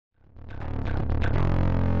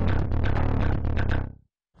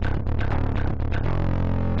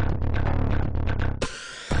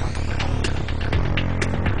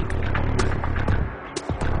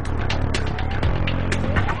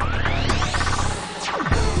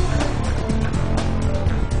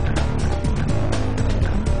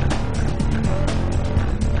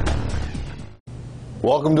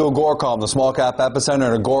Welcome to AGORACOM, the Small Cap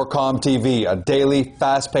Epicenter, and AGORACOM TV, a daily,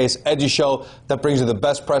 fast-paced, edgy show that brings you the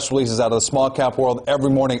best press releases out of the small cap world every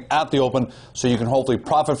morning at the open, so you can hopefully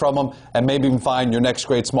profit from them and maybe even find your next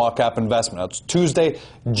great small cap investment. It's Tuesday,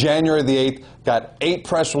 January the 8th. Got 8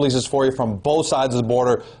 press releases for you from both sides of the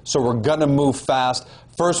border, so we're going to move fast.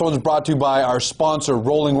 First one's brought to you by our sponsor,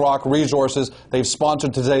 Rolling Rock Resources. They've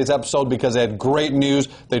sponsored today's episode because they had great news.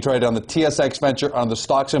 They traded on the TSX Venture on the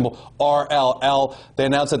stock symbol RLL. They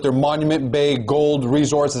announced that their Monument Bay gold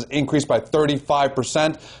resource has increased by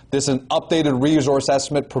 35%. This is an updated resource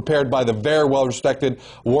estimate prepared by the very well-respected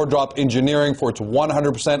Wardrop Engineering for its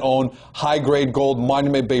 100% owned high-grade gold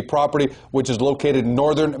Monument Bay property, which is located in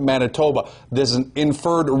northern Manitoba. This is an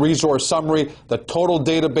inferred resource summary. The total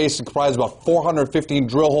database is comprised of about 415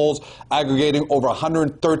 drill holes aggregating over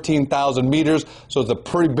 113,000 meters, so it's a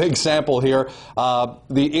pretty big sample here.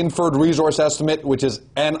 The inferred resource estimate, which is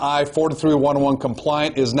NI 43-101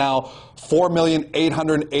 compliant, is now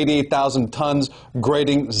 4,888,000 tons,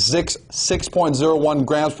 grading 6.01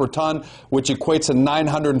 grams per ton, which equates to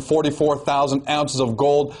 944,000 ounces of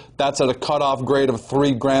gold. That's at a cutoff grade of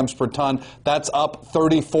 3 grams per ton. That's up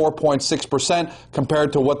 34.6%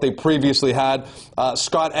 compared to what they previously had.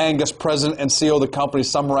 Scott Angus, president and CEO of the company,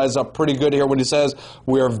 summarized up pretty good here when he says,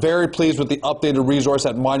 "We are very pleased with the updated resource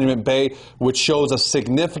at Monument Bay, which shows a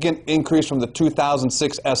significant increase from the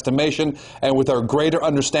 2006 estimation, and with our greater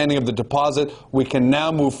understanding of the deposit, we can now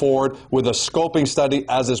move forward with a scoping study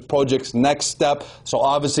as this project's next step." So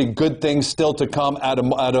obviously good things still to come out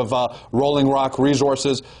of Rolling Rock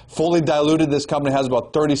Resources. Fully diluted, this company has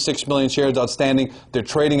about 36 million shares outstanding. They're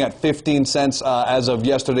trading at 15 cents as of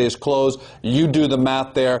yesterday's close. You do the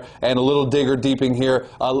math there, and a little deeper digging here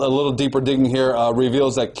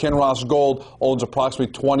reveals that Kinross Gold owns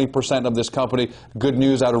approximately 20% of this company. Good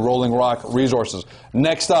news out of Rolling Rock Resources.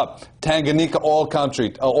 Next up, Tanganyika Oil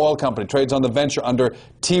Company trades on the venture under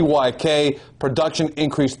TYK. Production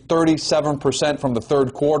increased 37% from the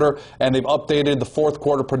third quarter, and they've updated the fourth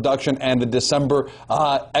quarter production and the December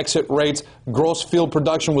exit rates. Gross field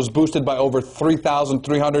production was boosted by over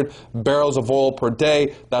 3,300 barrels of oil per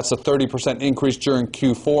day. That's a 30% increase during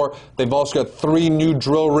Q4. They've also got 3 new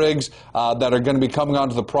drill rigs that are going to be coming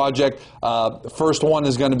onto the project. First one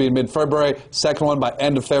is going to be in mid-February, second one by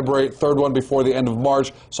end of February, third one before the end of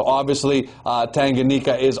March. So obviously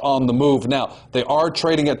Tanganyika is on the move. Now, they are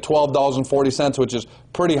trading at $12.40, which is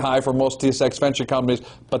pretty high for most TSX venture companies,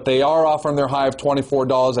 but they are offering their high of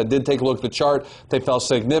 $24. I did take a look at the chart. They fell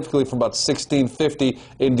significantly from about $16.50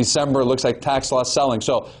 in December. It looks like tax loss selling.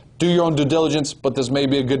 So do your own due diligence, but this may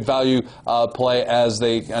be a good value play as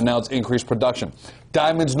they announce increased production.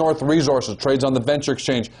 Diamonds North Resources trades on the Venture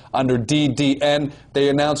Exchange under DDN. They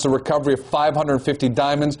announced a recovery of 550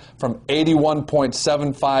 diamonds from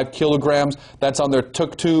 81.75 kilograms. That's on their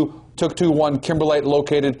TUK-1 kimberlite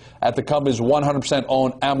located at the company's 100%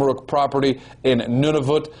 owned Amaroq property in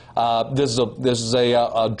Nunavut. This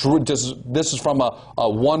is from a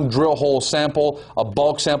one drill hole sample. A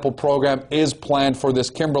bulk sample program is planned for this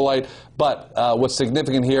kimberlite. But what's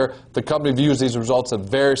significant here, the company views these results as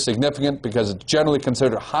very significant because it's generally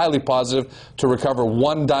considered highly positive to recover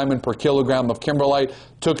 1 diamond per kilogram of kimberlite.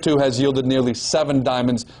 TUK-2 has yielded nearly 7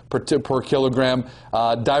 diamonds per kilogram.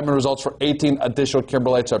 Diamond results for 18 additional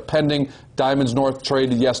kimberlites are pending. Diamonds North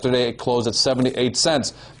traded yesterday. It closed at 78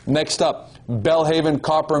 cents. Next up, Bellhaven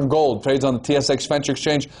Copper and Gold trades on the TSX Venture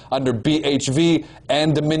Exchange under BHV,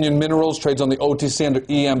 and Dominion Minerals trades on the OTC under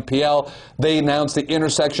EMPL. They announced the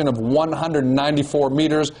intersection of 194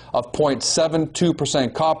 meters of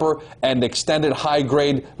 0.72% copper and extended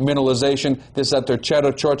high-grade mineralization. This is at their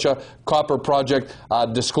Chetochocha copper project.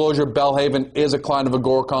 Disclosure, Bellhaven is a client of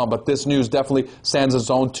AGORACOM, but this news definitely stands its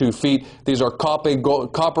own 2 feet. These are copper,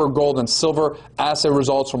 gold, and silver assay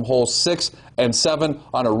results from holes 6 and 7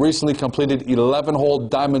 on a recently completed 11-hole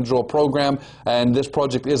diamond drill program, and this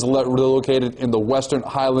project is located in the western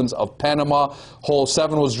highlands of Panama. Hole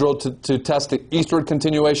 7 was drilled to test the eastward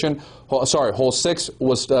continuation. Hole 6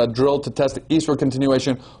 was drilled to test the eastward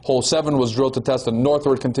continuation. Hole 7 was drilled to test the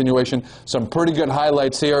northward continuation. Some pretty good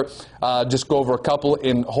highlights here. Just go over a couple.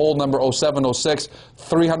 In hole number 0706,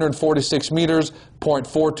 346 meters,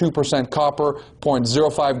 0.42% copper,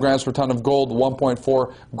 0.05 grams per ton of gold,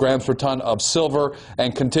 1.4 grams per ton of silver.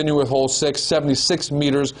 And continue with hole 6, 76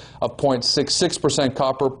 meters of 0.66%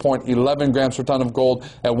 copper, 0.11 grams per ton of gold,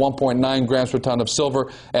 and 1.9 grams per ton of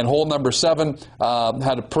silver. And hole number 7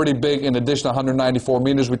 had a pretty big, in addition to 194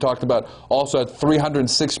 meters we talked about, also had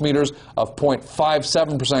 306 meters of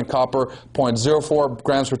 0.57% copper, 0.04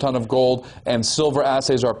 grams per ton of gold, and silver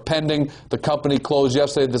assays are pending. The company closed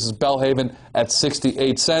yesterday. This is Bellhaven at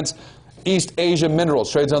 68 cents. East Asia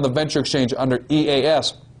Minerals trades on the Venture Exchange under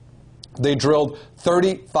EAS. They drilled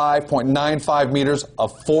 35.95 meters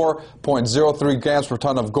of 4.03 grams per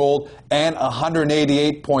ton of gold and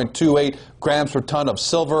 188.28 grams per ton of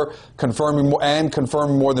silver, confirming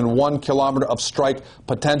more than 1 kilometer of strike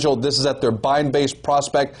potential. This is at their Bind-based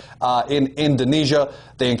prospect in Indonesia.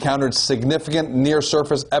 They encountered significant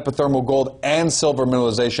near-surface epithermal gold and silver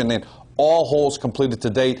mineralization in all holes completed to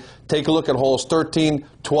date. Take a look at holes 13,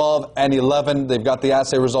 12, and 11. They've got the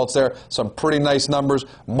assay results there. Some pretty nice numbers.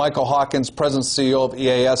 Michael Hawkins, President and CEO of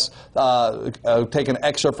EAS, take an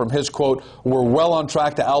excerpt from his quote: "We're well on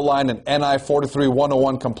track to outline an NI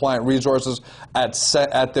 43-101 compliant resources at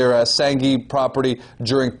their Sanghi property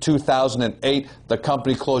during 2008. The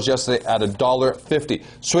company closed yesterday at $1.50.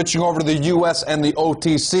 Switching over to the U.S. and the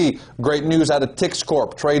OTC, great news out of TIX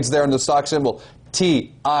Corp. Trades there in the stock symbol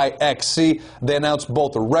TIXC. They announced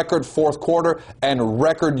both a record fourth quarter and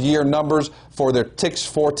record year numbers for their TIX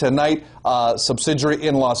for Tonight subsidiary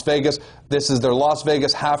in Las Vegas. This is their Las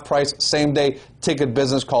Vegas half-price, same-day ticket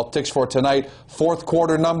business called TIX for Tonight. Fourth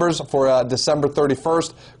quarter numbers for December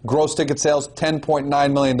 31st. Gross ticket sales,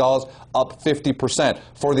 $10.9 million, up 50%.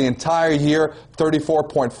 For the entire year,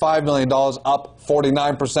 $34.5 million, up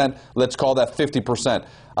 49%. Let's call that 50%.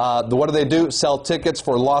 What do they do? Sell tickets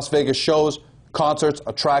for Las Vegas shows, concerts,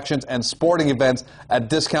 attractions, and sporting events at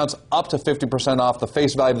discounts up to 50% off the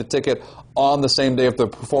face value of the ticket on the same day of the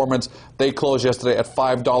performance. They closed yesterday at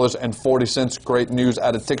 $5.40. Great news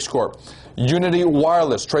out of TIX Corp. Unity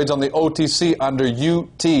Wireless trades on the OTC under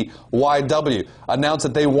UTYW. Announced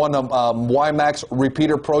that they won a WiMAX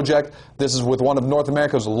repeater project. This is with one of North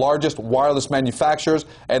America's largest wireless manufacturers,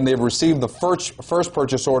 and they've received the first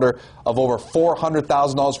purchase order of over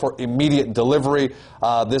 $400,000 for immediate delivery.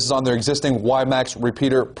 This is on their existing WiMAX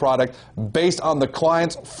repeater product. Based on the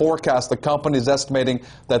client's forecast, the company is estimating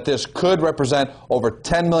that this could represent over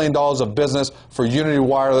 $10 million of business for Unity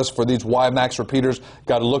Wireless for these WiMAX repeaters.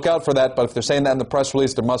 Got to look out for that, but if they're saying that in the press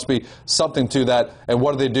release, there must be something to that. And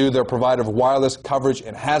what do? They're a provider of wireless coverage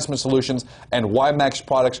enhancement solutions and WiMAX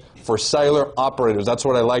products for cellular operators. That's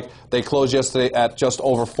what I like. They closed yesterday at just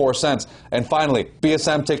over 4 cents. And finally,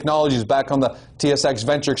 BSM Technologies back on the TSX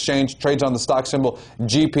Venture Exchange, trades on the stock symbol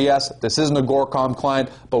GPS. This isn't a AGORACOM client,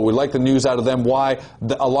 but we like the news out of them. Why?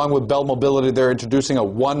 Along with Bell Mobility, they're introducing a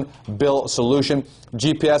one-bill solution.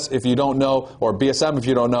 GPS, if you don't know, or BSM, if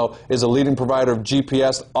you don't know, is a leading provider of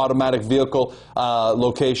GPS, automatic vehicle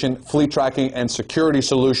location, fleet tracking, and security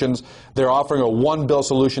solutions. They're offering a one-bill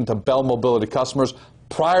solution to Bell Mobility customers.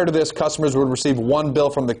 Prior to this, customers would receive one bill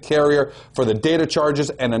from the carrier for the data charges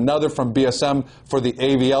and another from BSM for the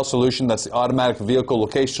AVL solution. That's the automatic vehicle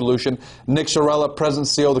location solution. Nick Sorella, President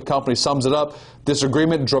and CEO of the company, sums it up. This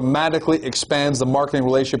agreement dramatically expands the marketing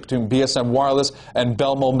relationship between BSM Wireless and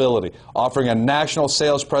Bell Mobility, offering a national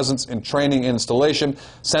sales presence in training and installation.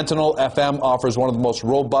 Sentinel FM offers one of the most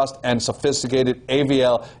robust and sophisticated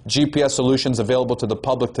AVL GPS solutions available to the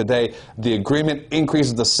public today. The agreement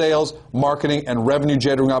increases the sales, marketing, and revenue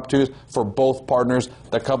generating opportunities for both partners.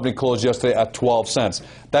 The company closed yesterday at 12 cents.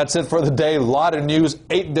 That's it for the day. A lot of news,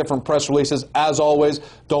 8 different press releases. As always,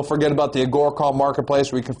 don't forget about the AGORACOM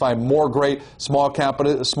marketplace, where you can find more great small cap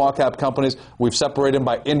companies. We've separated them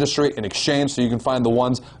by industry and exchange, so you can find the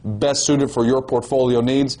ones best suited for your portfolio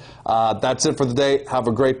needs. That's it for the day. Have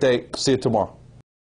a great day. See you tomorrow.